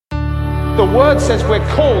The word says we're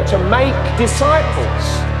called to make disciples.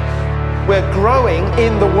 We're growing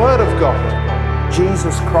in the word of God.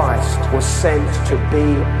 Jesus Christ was sent to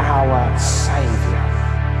be our Savior.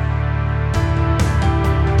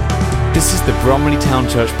 This is the Bromley Town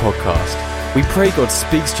Church podcast. We pray God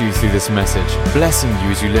speaks to you through this message, blessing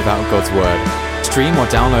you as you live out God's word. Stream or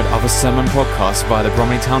download other sermon podcasts via the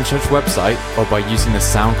Bromley Town Church website or by using the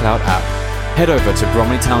SoundCloud app. Head over to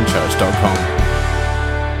bromleytownchurch.com.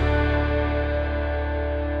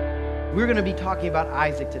 We're going to be talking about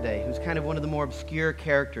Isaac today, who's kind of one of the more obscure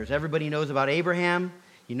characters. Everybody knows about Abraham.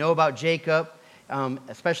 You know about Jacob,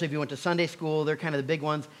 especially if you went to Sunday school. They're kind of the big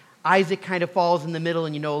ones. Isaac kind of falls in the middle,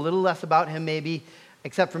 and you know a little less about him maybe,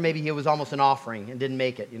 except for maybe he was almost an offering and didn't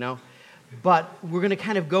make it, you know. But we're going to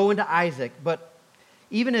kind of go into Isaac. But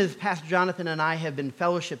even as Pastor Jonathan and I have been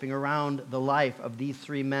fellowshipping around the life of these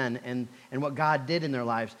three men and what God did in their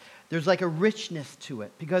lives, there's like a richness to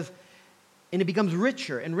it, and it becomes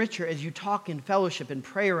richer and richer as you talk in fellowship and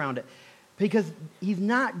pray around it, because he's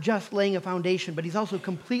not just laying a foundation, but he's also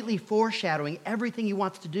completely foreshadowing everything he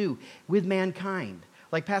wants to do with mankind.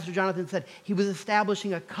 Like Pastor Jonathan said, he was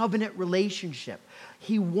establishing a covenant relationship.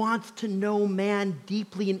 He wants to know man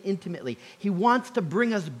deeply and intimately. He wants to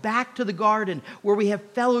bring us back to the garden where we have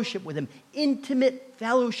fellowship with him, intimate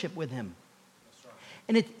fellowship with him.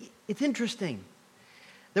 And it's interesting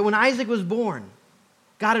that when Isaac was born,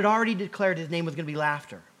 God had already declared his name was going to be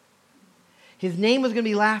Laughter. His name was going to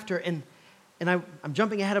be Laughter, and I'm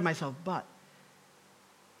jumping ahead of myself, but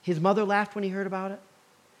his mother laughed when he heard about it.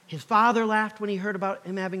 His father laughed when he heard about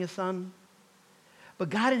him having a son.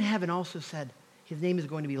 But God in heaven also said his name is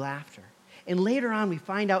going to be Laughter. And later on we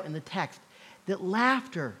find out in the text that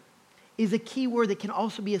laughter is a key word that can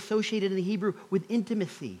also be associated in the Hebrew with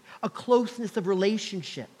intimacy, a closeness of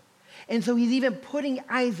relationship. And so he's even putting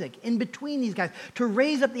Isaac in between these guys to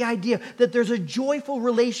raise up the idea that there's a joyful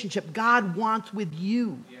relationship God wants with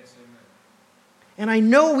you. Yes, amen. And I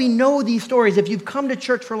know we know these stories. If you've come to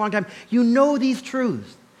church for a long time, you know these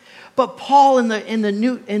truths. But Paul in the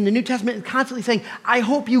New Testament is constantly saying, I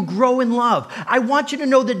hope you grow in love. I want you to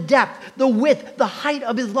know the depth, the width, the height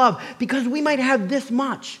of his love, because we might have this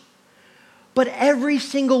much. But every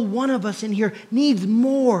single one of us in here needs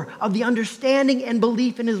more of the understanding and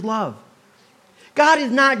belief in his love. God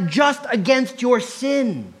is not just against your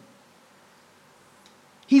sin.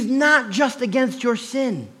 He's not just against your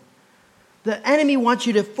sin. The enemy wants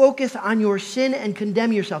you to focus on your sin and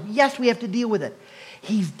condemn yourself. Yes, we have to deal with it.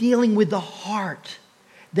 He's dealing with the heart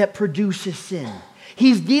that produces sin.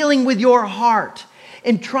 He's dealing with your heart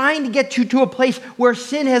and trying to get you to a place where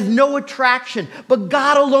sin has no attraction, but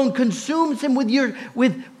God alone consumes him in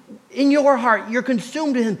your heart. You're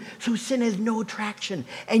consumed with him, so sin has no attraction,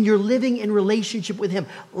 and you're living in relationship with him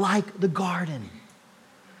like the garden.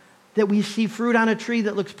 That we see fruit on a tree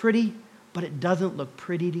that looks pretty, but it doesn't look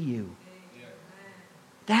pretty to you.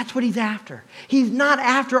 That's what he's after. He's not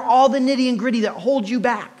after all the nitty and gritty that holds you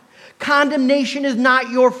back. Condemnation is not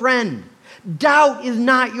your friend. Doubt is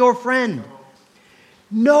not your friend.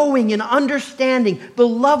 Knowing and understanding the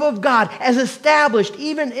love of God as established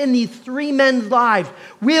even in these three men's lives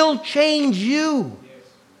will change you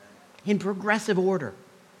in progressive order.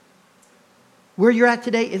 Where you're at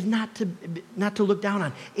today is not to look down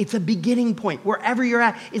on. It's a beginning point. Wherever you're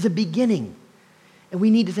at is a beginning. And we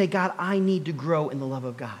need to say, God, I need to grow in the love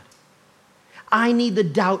of God. I need the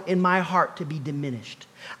doubt in my heart to be diminished.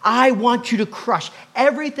 I want you to crush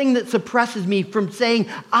everything that suppresses me from saying,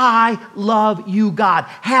 I love you, God.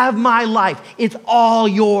 Have my life. It's all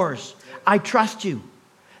yours. I trust you.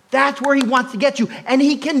 That's where he wants to get you. And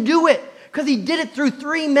he can do it because he did it through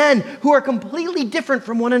three men who are completely different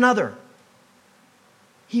from one another.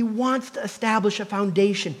 He wants to establish a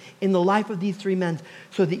foundation in the life of these three men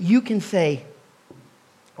so that you can say,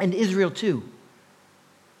 and Israel too,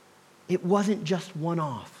 it wasn't just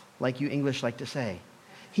one-off, like you English like to say.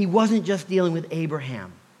 He wasn't just dealing with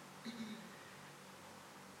Abraham.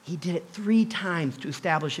 He did it 3 times to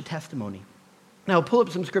establish a testimony. Now, I'll pull up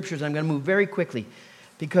some scriptures, and I'm going to move very quickly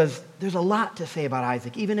because there's a lot to say about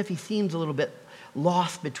Isaac. Even if he seems a little bit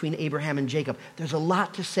lost between Abraham and Jacob, there's a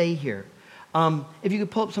lot to say here. If you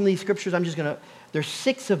could pull up some of these scriptures, there's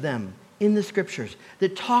 6 of them in the scriptures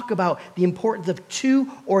that talk about the importance of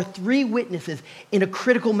 2 or 3 witnesses in a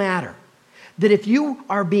critical matter. That if you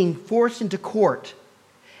are being forced into court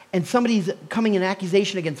and somebody's coming an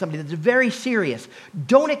accusation against somebody that's very serious,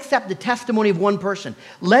 don't accept the testimony of one person.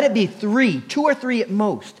 Let it be 3, 2 or 3 at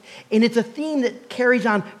most. And it's a theme that carries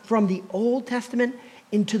on from the Old Testament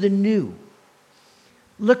into the New.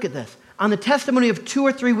 Look at this. On the testimony of 2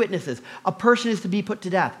 or 3 witnesses, a person is to be put to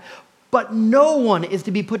death. But no one is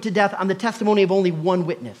to be put to death on the testimony of only one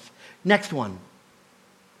witness. Next one.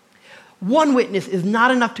 One witness is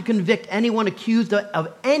not enough to convict anyone accused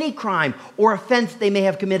of any crime or offense they may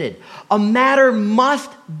have committed. A matter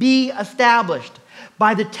must be established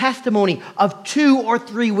by the testimony of 2 or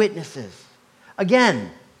 3 witnesses.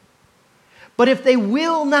 Again, but if they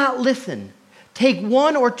will not listen, take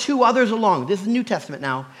 1 or 2 others along. This is New Testament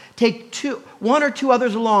now. Take 1 or 2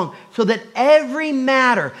 others along so that every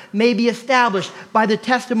matter may be established by the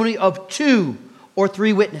testimony of 2 or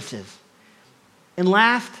 3 witnesses. And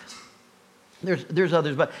last, there's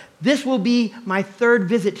others, but this will be my 3rd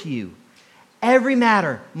visit to you. Every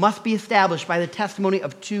matter must be established by the testimony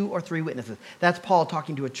of 2 or 3 witnesses. That's Paul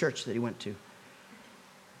talking to a church that he went to.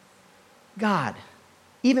 God,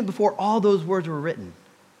 even before all those words were written,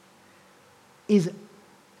 is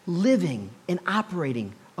living and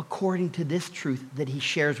operating according to this truth that he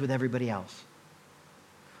shares with everybody else.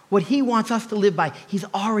 What he wants us to live by, he's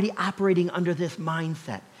already operating under this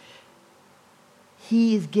mindset.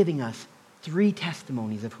 He is giving us 3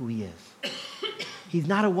 testimonies of who he is. He's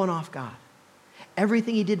not a one-off God.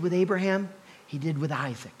 Everything he did with Abraham, he did with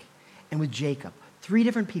Isaac and with Jacob. 3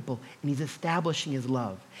 different people, and he's establishing his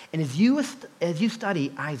love. And as you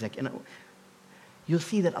study Isaac, and you'll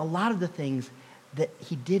see that a lot of the things that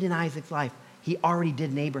he did in Isaac's life, he already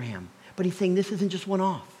did in Abraham. But he's saying this isn't just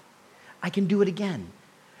one-off. I can do it again.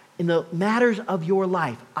 In the matters of your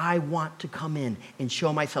life, I want to come in and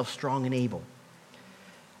show myself strong and able.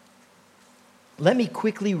 Let me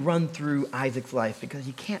quickly run through Isaac's life because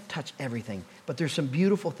you can't touch everything, but there's some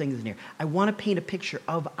beautiful things in here. I want to paint a picture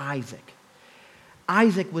of Isaac.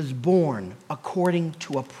 Isaac was born according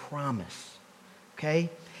to a promise, okay?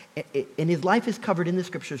 And his life is covered in the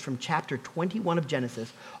scriptures from chapter 21 of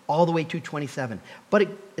Genesis all the way to 27. But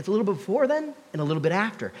it's a little bit before then and a little bit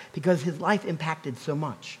after because his life impacted so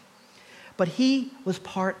much. But he was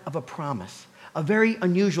part of a promise, a very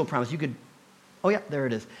unusual promise. Oh yeah, there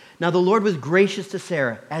it is. Now the Lord was gracious to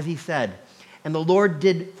Sarah, as he said, and the Lord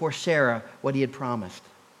did for Sarah what he had promised.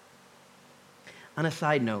 On a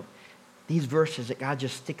side note, these verses that God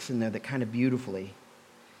just sticks in there that kind of beautifully,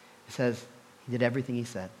 it says he did everything he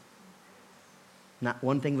said. Not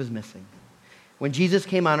one thing was missing. When Jesus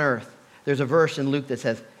came on earth, there's a verse in Luke that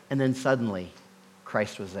says, and then suddenly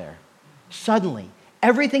Christ was there. Suddenly,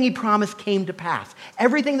 everything he promised came to pass.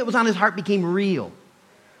 Everything that was on his heart became real.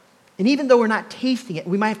 And even though we're not tasting it,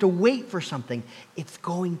 we might have to wait for something, it's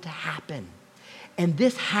going to happen. And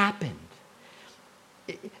this happened.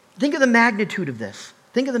 Think of the magnitude of this.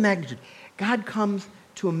 Think of the magnitude. God comes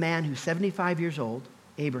to a man who's 75 years old,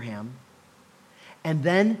 Abraham, and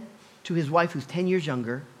then to his wife who's 10 years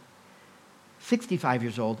younger, 65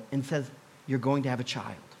 years old, and says, you're going to have a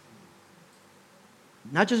child.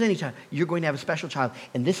 Not just any child. You're going to have a special child,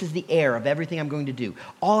 and this is the heir of everything I'm going to do.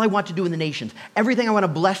 All I want to do in the nations, everything I want to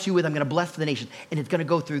bless you with, I'm going to bless the nations, and it's going to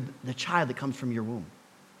go through the child that comes from your womb.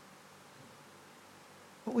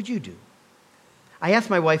 What would you do? I asked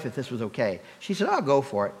my wife if this was okay. She said, I'll go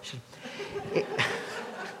for it. She said,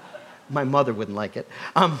 my mother wouldn't like it.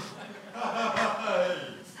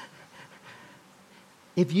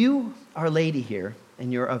 If you are a lady here,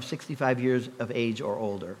 and you're of 65 years of age or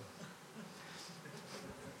older,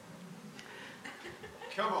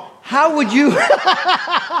 come on. How would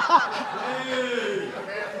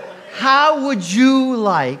you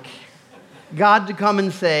like God to come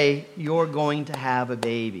and say, you're going to have a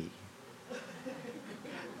baby?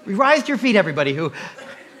 Rise to your feet, everybody.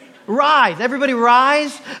 Rise. Everybody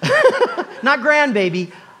rise. Not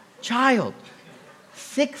grandbaby. Child.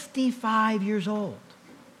 65 years old.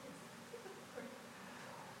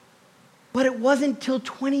 But it wasn't till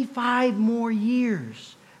 25 more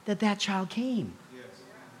years that child came.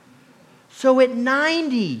 So at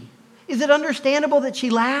 90, is it understandable that she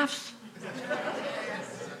laughs?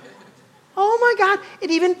 Oh my God. It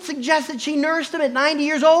even suggests that she nursed him at 90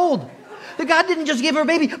 years old. That God didn't just give her a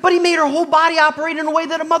baby, but he made her whole body operate in a way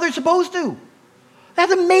that a mother's supposed to.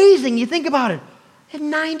 That's amazing. You think about it. At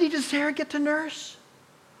 90, does Sarah get to nurse?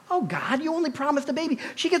 Oh God, you only promised a baby.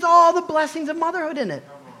 She gets all the blessings of motherhood in it.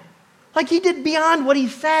 Like he did beyond what he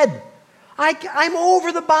said. I'm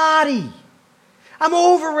over the body. I'm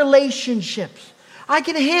over relationships. I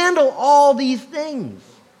can handle all these things.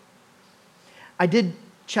 I did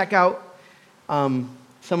check out some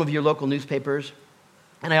of your local newspapers,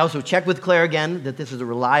 and I also checked with Claire again that this is a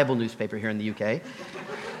reliable newspaper here in the UK.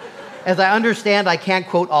 As I understand, I can't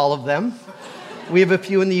quote all of them. We have a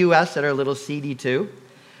few in the US that are a little seedy too.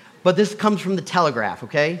 But this comes from the Telegraph,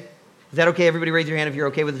 okay? Is that okay? Everybody raise your hand if you're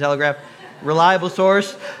okay with the Telegraph. Reliable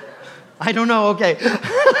source? I don't know, okay.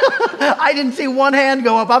 I didn't see one hand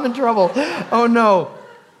go up. I'm in trouble. Oh, no.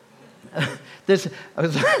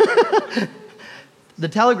 The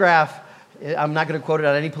Telegraph, I'm not going to quote it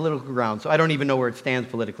on any political ground, so I don't even know where it stands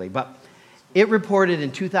politically, but it reported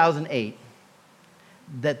in 2008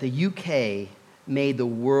 that the UK made the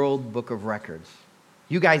World Book of Records.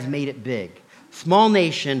 You guys made it big. Small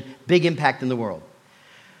nation, big impact in the world.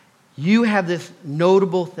 You have this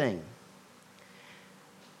notable thing.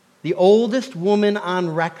 The oldest woman on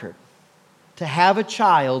record to have a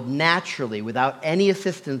child naturally without any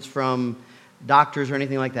assistance from doctors or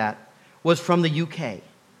anything like that was from the UK.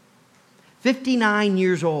 59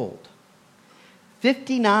 years old.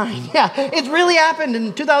 59. Yeah, it's really happened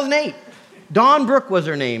in 2008. Dawn Brooke was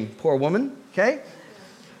her name, poor woman, okay?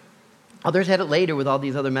 Others had it later with all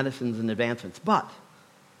these other medicines and advancements. But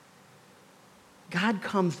God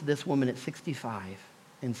comes to this woman at 65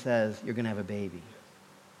 and says, you're going to have a baby.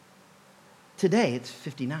 Today, it's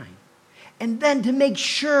 59. And then to make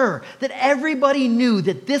sure that everybody knew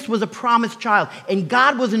that this was a promised child and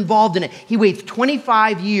God was involved in it, he waits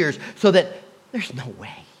 25 years so that there's no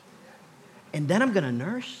way. And then I'm going to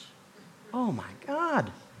nurse? Oh my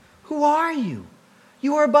God. Who are you?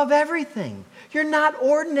 You are above everything. You're not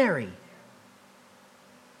ordinary.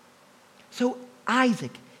 So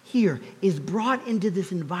Isaac here is brought into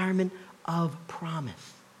this environment of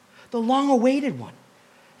promise. The long-awaited one.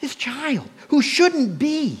 His child, who shouldn't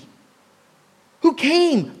be. Who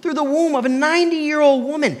came through the womb of a 90-year-old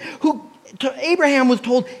woman who to Abraham was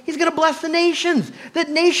told he's going to bless the nations. That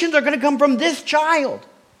nations are going to come from this child.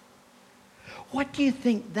 What do you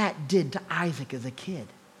think that did to Isaac as a kid?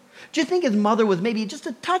 Do you think his mother was maybe just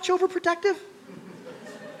a touch overprotective?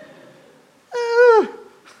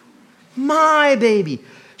 My baby.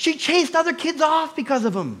 She chased other kids off because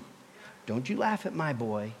of him. Don't you laugh at my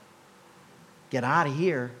boy. Get out of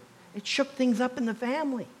here. It shook things up in the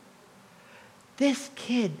family. This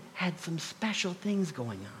kid had some special things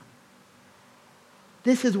going on.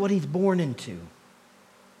 This is what he's born into.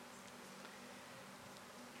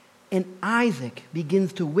 And Isaac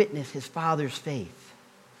begins to witness his father's faith.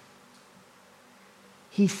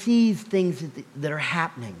 He sees things that are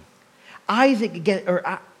happening.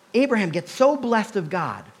 Abraham gets so blessed of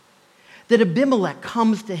God that Abimelech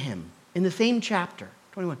comes to him in the same chapter,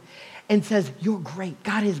 21, and says, you're great.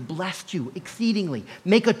 God has blessed you exceedingly.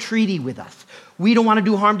 Make a treaty with us. We don't want to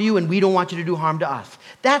do harm to you, and we don't want you to do harm to us.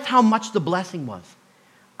 That's how much the blessing was.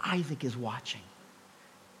 Isaac is watching.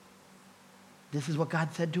 This is what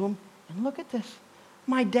God said to him. And look at this.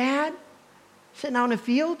 My dad sitting out in a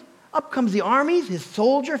field. Up comes the armies. His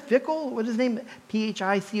soldier, Phicol, what's his name?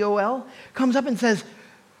 Phicol, comes up and says,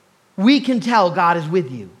 we can tell God is with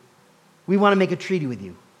you. We want to make a treaty with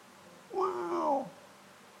you. Wow.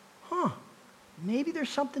 Huh. Maybe there's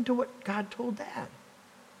something to what God told Dad.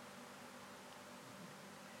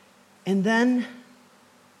 And then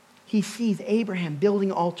he sees Abraham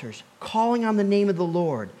building altars, calling on the name of the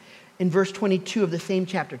Lord. In verse 22 of the same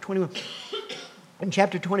chapter, 21. In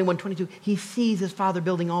chapter 21, 22, he sees his father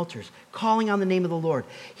building altars, calling on the name of the Lord.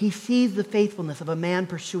 He sees the faithfulness of a man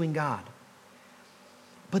pursuing God.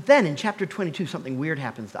 But then in chapter 22, something weird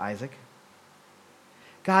happens to Isaac.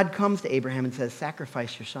 God comes to Abraham and says,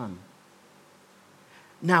 sacrifice your son.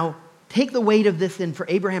 Now, take the weight of this in for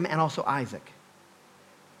Abraham and also Isaac.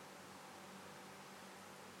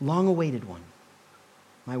 Long-awaited one.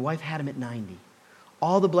 My wife had him at 90.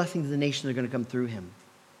 All the blessings of the nations are going to come through him.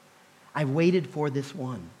 I've waited for this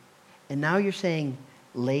one. And now you're saying,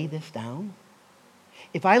 lay this down?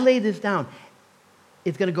 If I lay this down,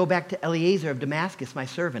 it's going to go back to Eliezer of Damascus, my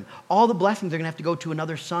servant. All the blessings are going to have to go to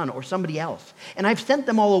another son or somebody else. And I've sent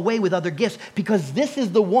them all away with other gifts because this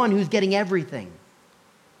is the one who's getting everything.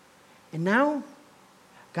 And now,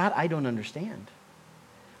 God, I don't understand.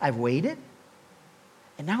 I've waited.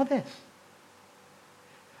 And now this.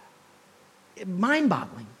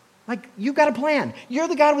 Mind-boggling. Like, you've got a plan. You're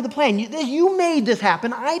the God with a plan. You made this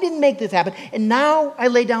happen. I didn't make this happen. And now I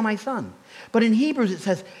lay down my son. But in Hebrews it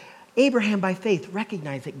says, Abraham by faith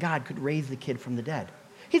recognized that God could raise the kid from the dead.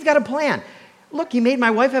 He's got a plan. Look, he made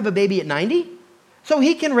my wife have a baby at 90, so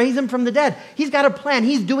he can raise him from the dead. He's got a plan.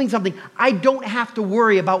 He's doing something. I don't have to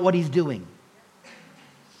worry about what he's doing.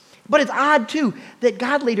 But it's odd, too, that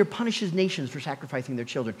God later punishes nations for sacrificing their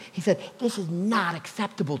children. He said, this is not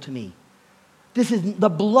acceptable to me. This is the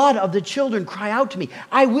blood of the children cry out to me.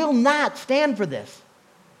 I will not stand for this.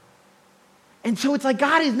 And so it's like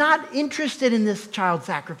God is not interested in this child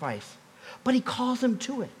sacrifice, but he calls him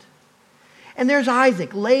to it. And there's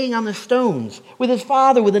Isaac laying on the stones with his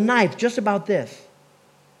father with a knife, just about this.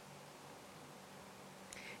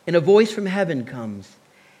 And a voice from heaven comes,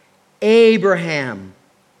 Abraham.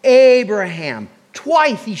 Abraham.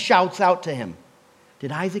 Twice he shouts out to him.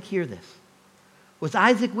 Did Isaac hear this? Was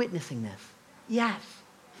Isaac witnessing this? Yes.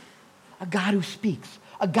 A God who speaks,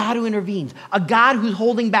 a God who intervenes, a God who's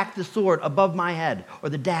holding back the sword above my head or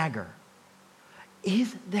the dagger.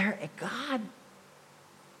 Is there a God?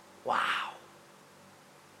 Wow.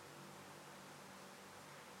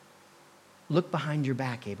 Look behind your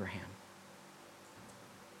back, Abraham.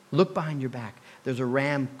 Look behind your back. There's a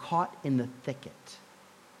ram caught in the thicket.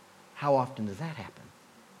 How often does that happen?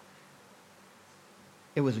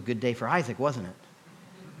 It was a good day for Isaac, wasn't it?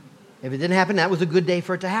 If it didn't happen, that was a good day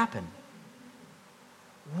for it to happen.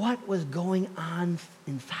 What was going on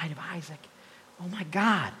inside of Isaac? Oh my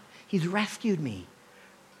God, he's rescued me.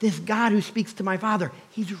 This God who speaks to my father,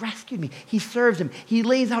 he's rescued me. He serves him. He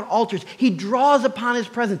lays out altars. He draws upon his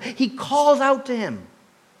presence. He calls out to him.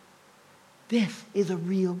 This is a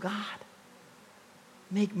real God.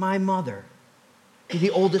 Make my mother be the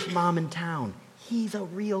oldest mom in town. He's a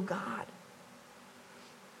real God.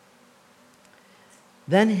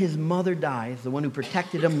 Then his mother dies, the one who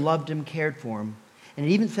protected him, loved him, cared for him. And it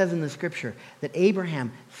even says in the scripture that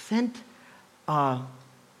Abraham sent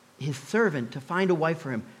his servant to find a wife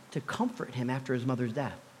for him to comfort him after his mother's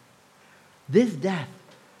death. This death,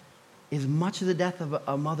 as much as the death of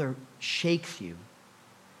a mother shakes you,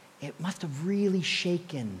 it must have really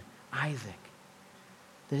shaken Isaac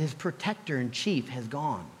that his protector and chief has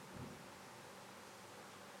gone.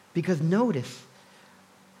 Because notice,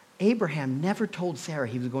 Abraham never told Sarah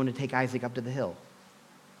he was going to take Isaac up to the hill.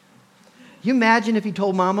 You imagine if he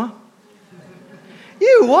told Mama?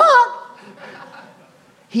 You what?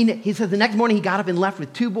 He says the next morning he got up and left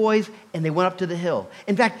with 2 boys and they went up to the hill.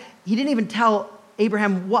 In fact, he didn't even tell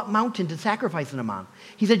Abraham what mountain to sacrifice him on.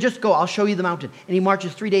 He said, just go, I'll show you the mountain. And he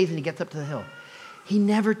marches 3 days and he gets up to the hill. He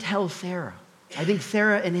never tells Sarah. I think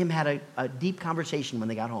Sarah and him had a deep conversation when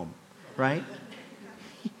they got home, right?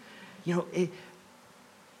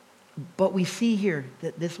 But we see here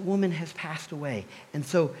that this woman has passed away. And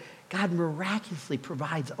so God miraculously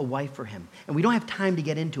provides a wife for him. And we don't have time to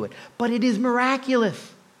get into it. But it is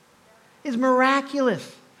miraculous. It's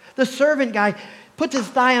miraculous. The servant guy puts his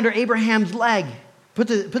thigh under Abraham's leg.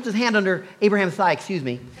 Puts his hand under Abraham's thigh,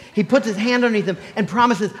 He puts his hand underneath him and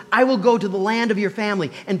promises, I will go to the land of your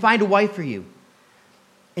family and find a wife for you.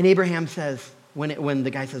 And Abraham says, when the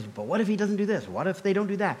guy says, but what if he doesn't do this? What if they don't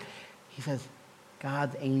do that? He says,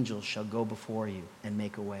 God's angels shall go before you and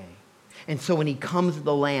make a way. And so when he comes to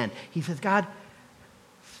the land, he says, God,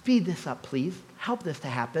 speed this up, please. Help this to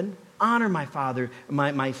happen. Honor my father,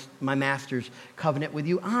 my master's covenant with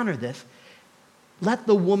you. Honor this. Let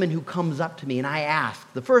the woman who comes up to me, and I ask,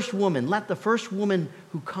 let the first woman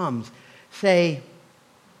who comes say,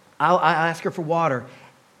 I'll ask her for water,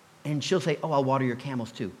 and she'll say, oh, I'll water your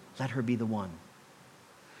camels too. Let her be the one.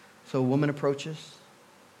 So a woman approaches.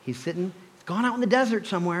 He's sitting. He's gone out in the desert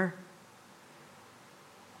somewhere.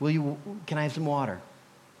 Can I have some water?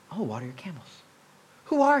 Oh, water your camels.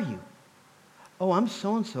 Who are you? Oh, I'm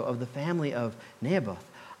so-and-so of the family of Naboth.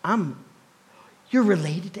 You're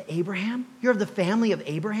related to Abraham? You're of the family of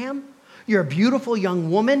Abraham? You're a beautiful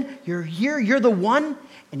young woman. You're here. You're the one.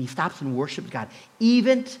 And he stops and worships God.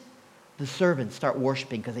 Even the servants start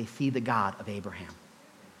worshiping because they see the God of Abraham.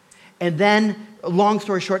 And then, long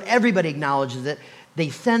story short, everybody acknowledges it. They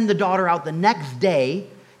send the daughter out the next day,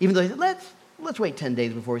 even though they said, let's wait 10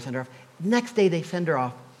 days before we send her off. Next day they send her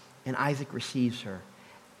off, and Isaac receives her.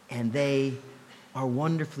 And they are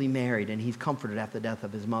wonderfully married, and he's comforted after the death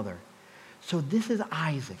of his mother. So this is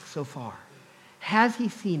Isaac so far. Has he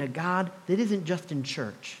seen a God that isn't just in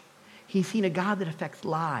church? He's seen a God that affects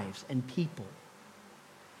lives and people.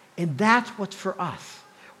 And that's what's for us.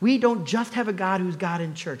 We don't just have a God who's God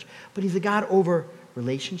in church, but he's a God over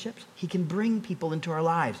relationships. He can bring people into our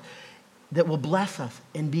lives that will bless us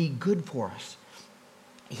and be good for us.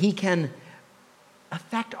 He can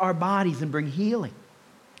affect our bodies and bring healing.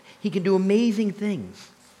 He can do amazing things.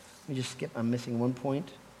 Let me just skip. I'm missing one point.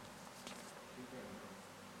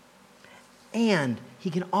 And he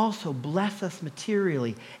can also bless us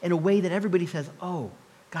materially in a way that everybody says, oh,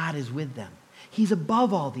 God is with them. He's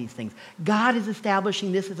above all these things. God is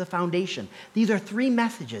establishing this as a foundation. These are 3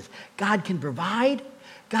 messages. God can provide.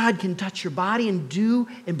 God can touch your body and do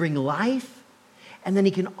and bring life. And then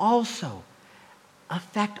he can also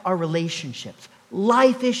affect our relationships.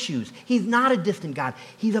 Life issues. He's not a distant God.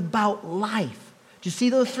 He's about life. Do you see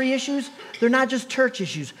those 3 issues? They're not just church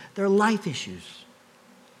issues. They're life issues.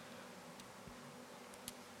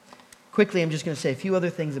 Quickly, I'm just going to say a few other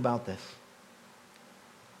things about this.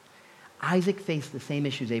 Isaac faced the same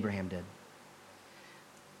issues Abraham did.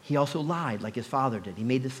 He also lied like his father did. He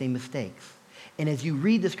made the same mistakes. And as you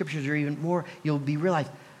read the scriptures or even more, you'll be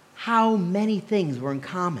realized how many things were in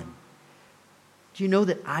common. Do you know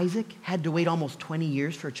that Isaac had to wait almost 20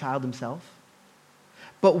 years for a child himself?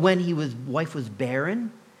 But when his wife was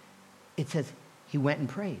barren, it says he went and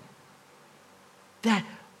prayed. That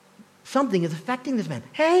something is affecting this man.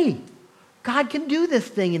 Hey, God can do this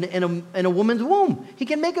thing in a woman's womb. He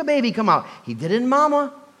can make a baby come out. He did it in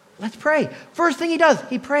mama. Let's pray. First thing he does,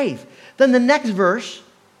 he prays. Then the next verse,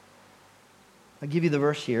 I'll give you the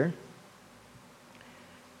verse here.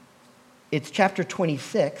 It's chapter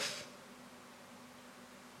 26,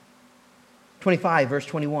 25, verse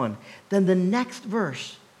 21. Then the next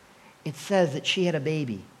verse, it says that she had a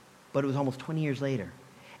baby, but it was almost 20 years later.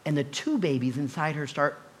 And the two babies inside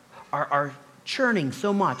her are churning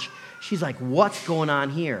so much. She's like, what's going on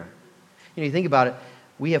here? You think about it.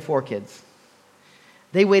 We have 4 kids.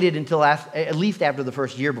 They waited until at least after the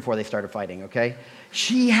first year before they started fighting, okay?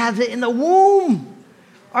 She has it in the womb.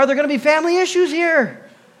 Are there going to be family issues here?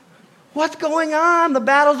 What's going on? The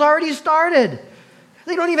battle's already started.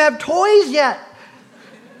 They don't even have toys yet.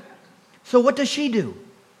 So what does she do?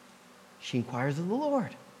 She inquires of the Lord.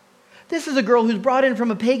 This is a girl who's brought in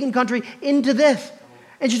from a pagan country into this.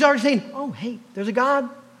 And she's already saying, oh, hey, there's a God.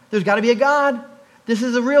 There's got to be a God. This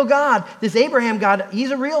is a real God. This Abraham God,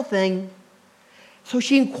 he's a real thing. So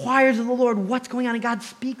she inquires of the Lord, what's going on? And God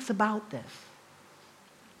speaks about this.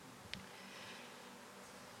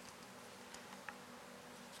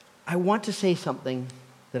 I want to say something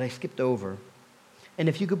that I skipped over. And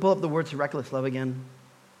if you could pull up the words to Reckless Love again.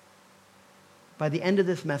 By the end of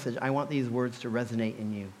this message, I want these words to resonate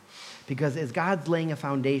in you. Because as God's laying a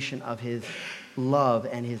foundation of his love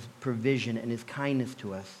and his provision and his kindness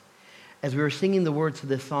to us, as we were singing the words to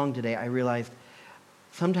this song today, I realized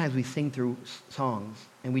sometimes we sing through songs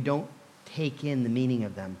and we don't take in the meaning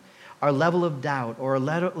of them. Our level of doubt or a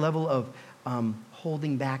level of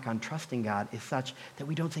holding back on trusting God is such that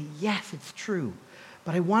we don't say, yes, it's true.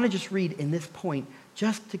 But I want to just read in this point,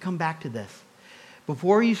 just to come back to this.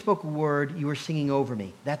 Before you spoke a word, you were singing over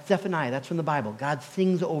me. That's Zephaniah. That's from the Bible. God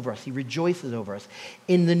sings over us. He rejoices over us.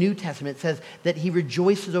 In the New Testament, it says that he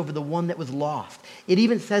rejoices over the one that was lost. It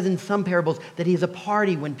even says in some parables that he has a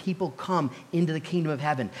party when people come into the kingdom of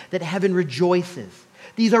heaven, that heaven rejoices.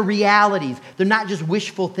 These are realities. They're not just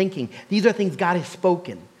wishful thinking. These are things God has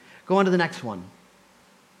spoken. Go on to the next one.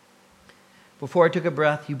 Before I took a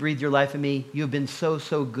breath, you breathed your life in me. You have been so,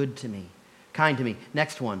 so good to me, kind to me.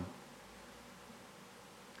 Next one.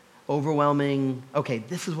 Overwhelming. Okay,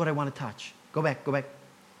 this is what I want to touch. Go back.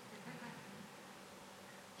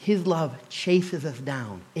 His love chases us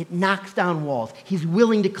down. It knocks down walls. He's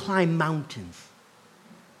willing to climb mountains.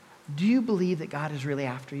 Do you believe that God is really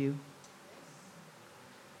after you?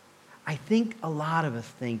 I think a lot of us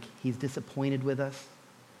think he's disappointed with us.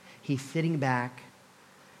 He's sitting back.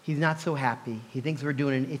 He's not so happy. He thinks we're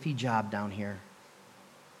doing an iffy job down here.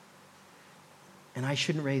 And I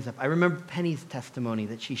shouldn't raise up. I remember Penny's testimony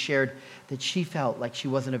that she shared that she felt like she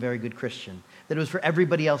wasn't a very good Christian, that it was for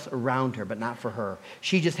everybody else around her, but not for her.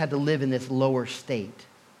 She just had to live in this lower state.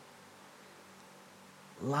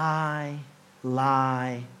 Lie,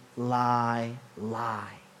 lie, lie,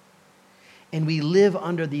 lie. And we live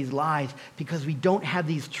under these lies because we don't have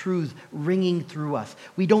these truths ringing through us.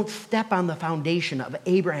 We don't step on the foundation of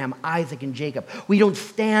Abraham, Isaac, and Jacob. We don't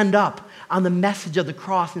stand up on the message of the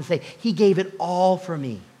cross and say, he gave it all for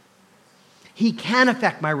me. He can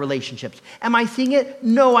affect my relationships. Am I seeing it?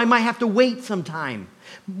 No, I might have to wait some time.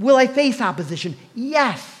 Will I face opposition?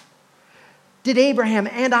 Yes. Did Abraham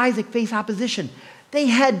and Isaac face opposition? They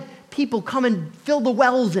had people come and fill the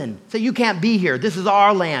wells in. Say, you can't be here. This is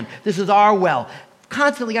our land. This is our well.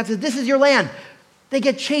 Constantly, God says, this is your land. They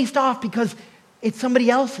get chased off because it's somebody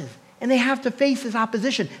else's. And they have to face this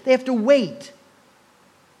opposition. They have to wait.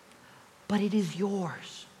 But it is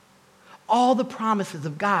yours. All the promises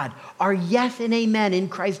of God are yes and amen in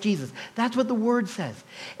Christ Jesus. That's what the word says.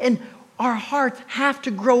 And our hearts have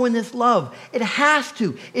to grow in this love. It has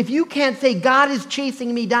to. If you can't say, God is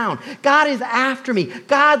chasing me down, God is after me,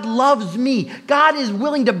 God loves me, God is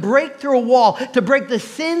willing to break through a wall, to break the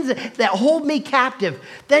sins that hold me captive,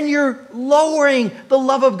 then you're lowering the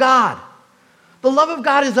love of God. The love of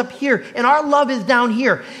God is up here, and our love is down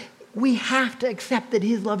here. We have to accept that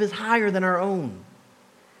his love is higher than our own.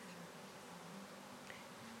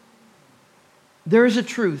 There is a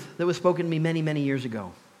truth that was spoken to me many, many years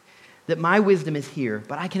ago. That my wisdom is here,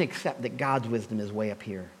 but I can accept that God's wisdom is way up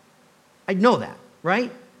here. I know that,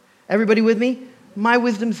 right? Everybody with me? My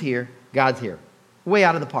wisdom's here, God's here. Way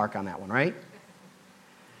out of the park on that one, right?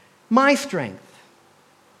 My strength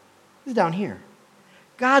is down here.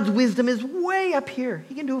 God's wisdom is way up here.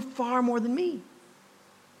 He can do far more than me.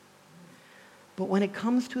 But when it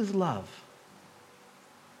comes to his love,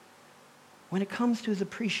 when it comes to his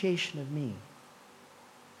appreciation of me,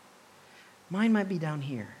 mine might be down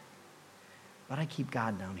here, but I keep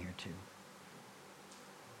God down here too.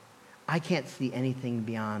 I can't see anything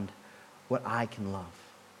beyond what I can love.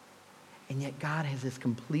 And yet God has this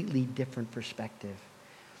completely different perspective.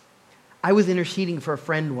 I was interceding for a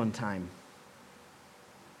friend one time.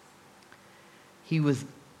 He was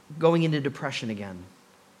going into depression again.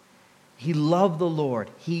 He loved the Lord.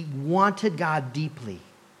 He wanted God deeply.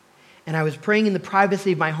 And I was praying in the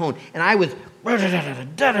privacy of my home, and I was,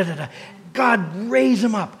 God, raise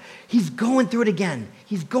him up. He's going through it again.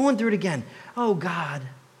 He's going through it again. Oh, God.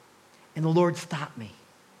 And the Lord stopped me.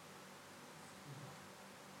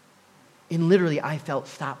 And literally, I felt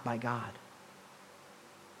stopped by God.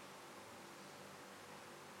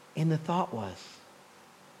 And the thought was,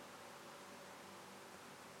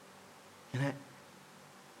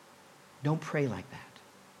 don't pray like that.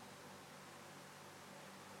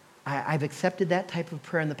 I've accepted that type of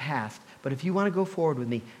prayer in the past, but if you want to go forward with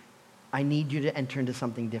me, I need you to enter into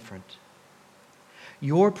something different.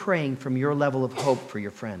 You're praying from your level of hope for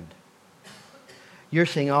your friend. You're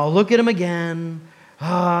saying, oh, look at him again.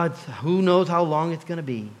 Who knows how long it's going to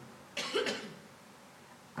be.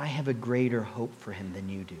 I have a greater hope for him than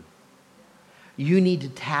you do. You need to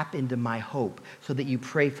tap into my hope so that you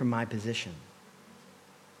pray from my position.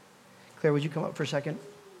 Claire, would you come up for a second?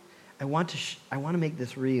 I want to make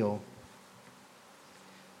this real.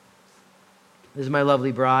 This is my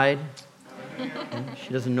lovely bride. She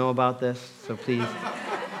doesn't know about this, so please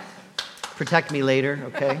protect me later,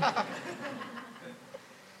 okay?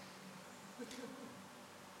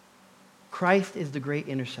 Christ is the great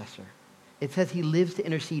intercessor. It says he lives to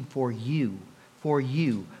intercede for you, for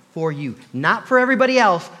you, for you. Not for everybody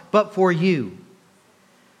else, but for you.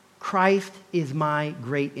 Christ is my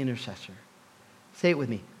great intercessor. Say it with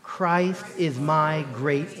me. Christ is my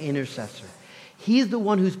great intercessor. He's the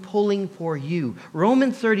one who's pulling for you.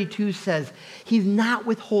 Romans 32 says he's not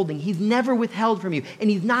withholding. He's never withheld from you. And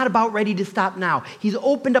he's not about ready to stop now. He's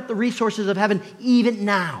opened up the resources of heaven even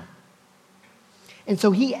now. And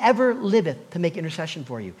so he ever liveth to make intercession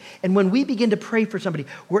for you. And when we begin to pray for somebody,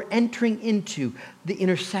 we're entering into the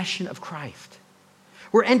intercession of Christ.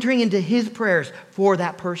 We're entering into his prayers for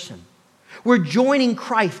that person. We're joining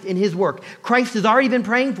Christ in his work. Christ has already been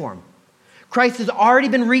praying for him. Christ has already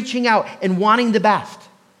been reaching out and wanting the best.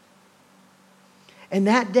 And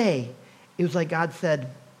that day, it was like God said,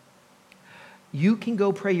 you can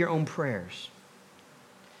go pray your own prayers.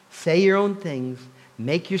 Say your own things.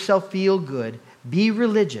 Make yourself feel good. Be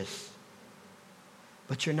religious.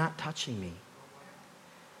 But you're not touching me.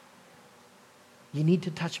 You need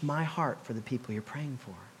to touch my heart for the people you're praying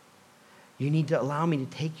for. You need to allow me to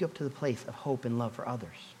take you up to the place of hope and love for others.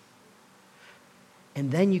 And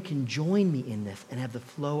then you can join me in this and have the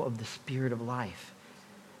flow of the Spirit of life.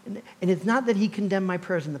 And it's not that he condemned my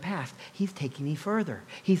prayers in the past. He's taking me further.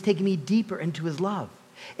 He's taking me deeper into his love.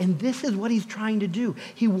 And this is what he's trying to do.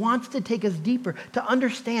 He wants to take us deeper to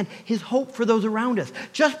understand his hope for those around us.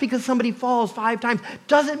 Just because somebody falls 5 times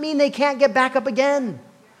doesn't mean they can't get back up again.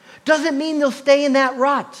 Doesn't mean they'll stay in that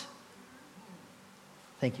rut.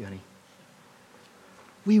 Thank you, honey.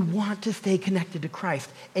 We want to stay connected to Christ,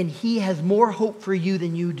 and he has more hope for you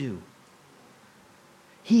than you do.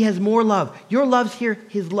 He has more love. Your love's here,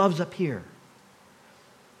 his love's up here.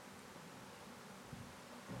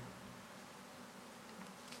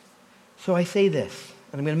 So I say this,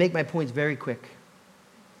 and I'm going to make my points very quick.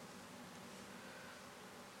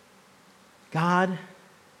 God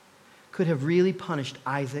could have really punished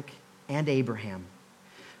Isaac and Abraham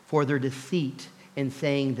for their deceit in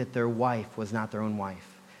saying that their wife was not their own wife.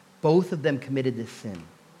 Both of them committed this sin.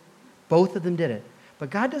 Both of them did it.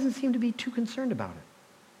 But God doesn't seem to be too concerned about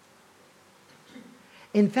it.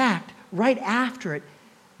 In fact, right after it,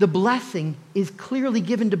 the blessing is clearly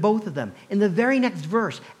given to both of them. In the very next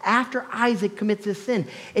verse, after Isaac commits this sin,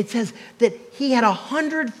 it says that he had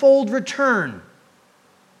 100-fold return.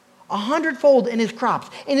 100-fold in his crops,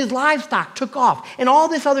 and his livestock took off, and all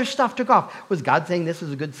this other stuff took off. Was God saying this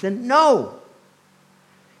is a good sin? No.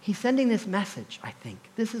 He's sending this message, I think.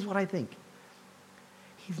 This is what I think.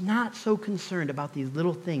 He's not so concerned about these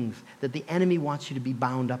little things that the enemy wants you to be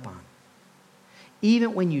bound up on.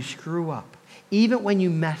 Even when you screw up, even when you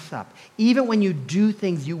mess up, even when you do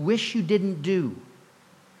things you wish you didn't do,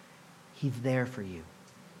 he's there for you.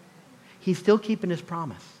 He's still keeping his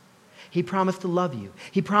promise. He promised to love you.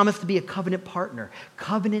 He promised to be a covenant partner.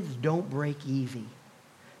 Covenants don't break easy.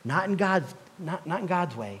 Not in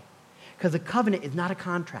God's way. Because a covenant is not a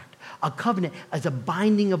contract. A covenant is a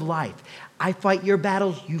binding of life. I fight your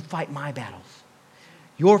battles, you fight my battles.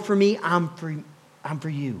 You're for me, I'm for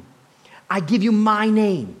you. I give you my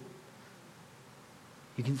name.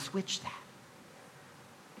 You can switch that.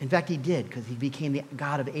 In fact, he did, because he became the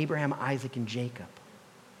God of Abraham, Isaac, and Jacob.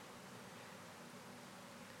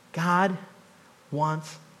 God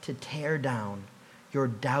wants to tear down your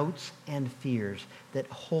doubts and fears that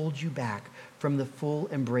hold you back from the full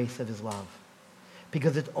embrace of his love.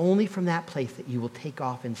 Because it's only from that place that you will take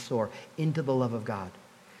off and soar into the love of God.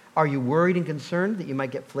 Are you worried and concerned that you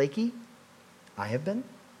might get flaky? I have been.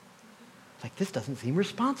 Like, this doesn't seem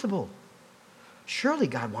responsible. Surely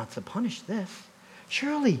God wants to punish this.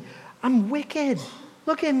 Surely I'm wicked.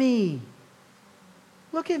 Look at me.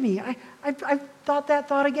 Look at me. I've thought that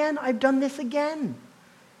thought again. I've done this again.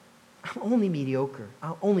 I'm only mediocre.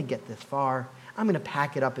 I'll only get this far. I'm going to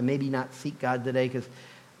pack it up and maybe not seek God today because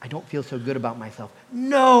I don't feel so good about myself.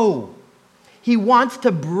 No. He wants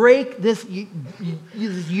to break this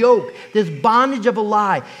yoke, this bondage of a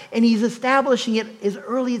lie. And he's establishing it as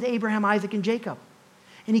early as Abraham, Isaac, and Jacob.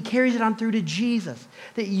 And he carries it on through to Jesus,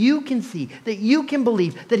 that you can see, that you can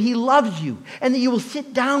believe, that he loves you, and that you will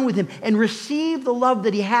sit down with him and receive the love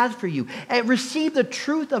that he has for you, and receive the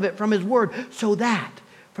truth of it from his word, so that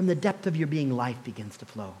from the depth of your being, life begins to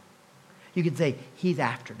flow. You can say, he's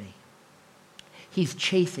after me. He's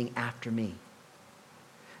chasing after me.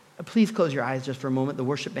 Please close your eyes just for a moment. The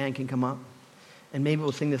worship band can come up, and maybe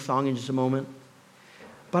we'll sing this song in just a moment.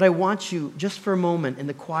 But I want you, just for a moment, in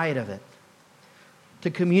the quiet of it, to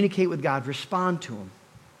communicate with God, respond to him.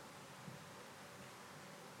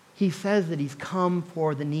 He says that he's come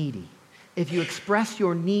for the needy. If you express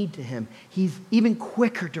your need to him, he's even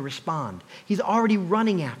quicker to respond. He's already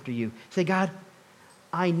running after you. Say, God,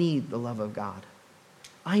 I need the love of God.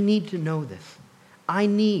 I need to know this. I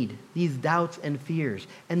need these doubts and fears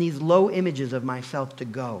and these low images of myself to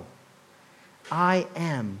go. I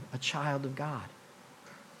am a child of God.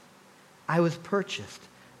 I was purchased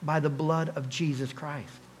by the blood of Jesus Christ.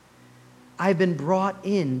 I've been brought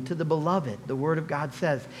into the beloved, the Word of God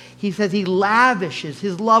says. He says he lavishes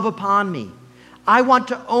his love upon me. I want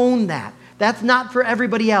to own that. That's not for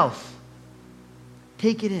everybody else.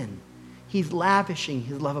 Take it in. He's lavishing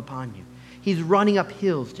his love upon you. He's running up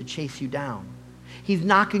hills to chase you down. He's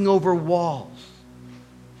knocking over walls.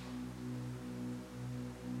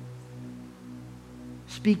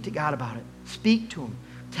 Speak to God about it. Speak to him.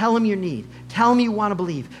 Tell him your need. Tell him you want to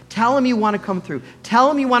believe. Tell him you want to come through. Tell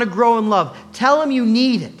him you want to grow in love. Tell him you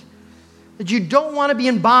need it. That you don't want to be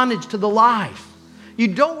in bondage to the lies. You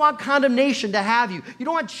don't want condemnation to have you. You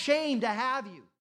don't want shame to have you.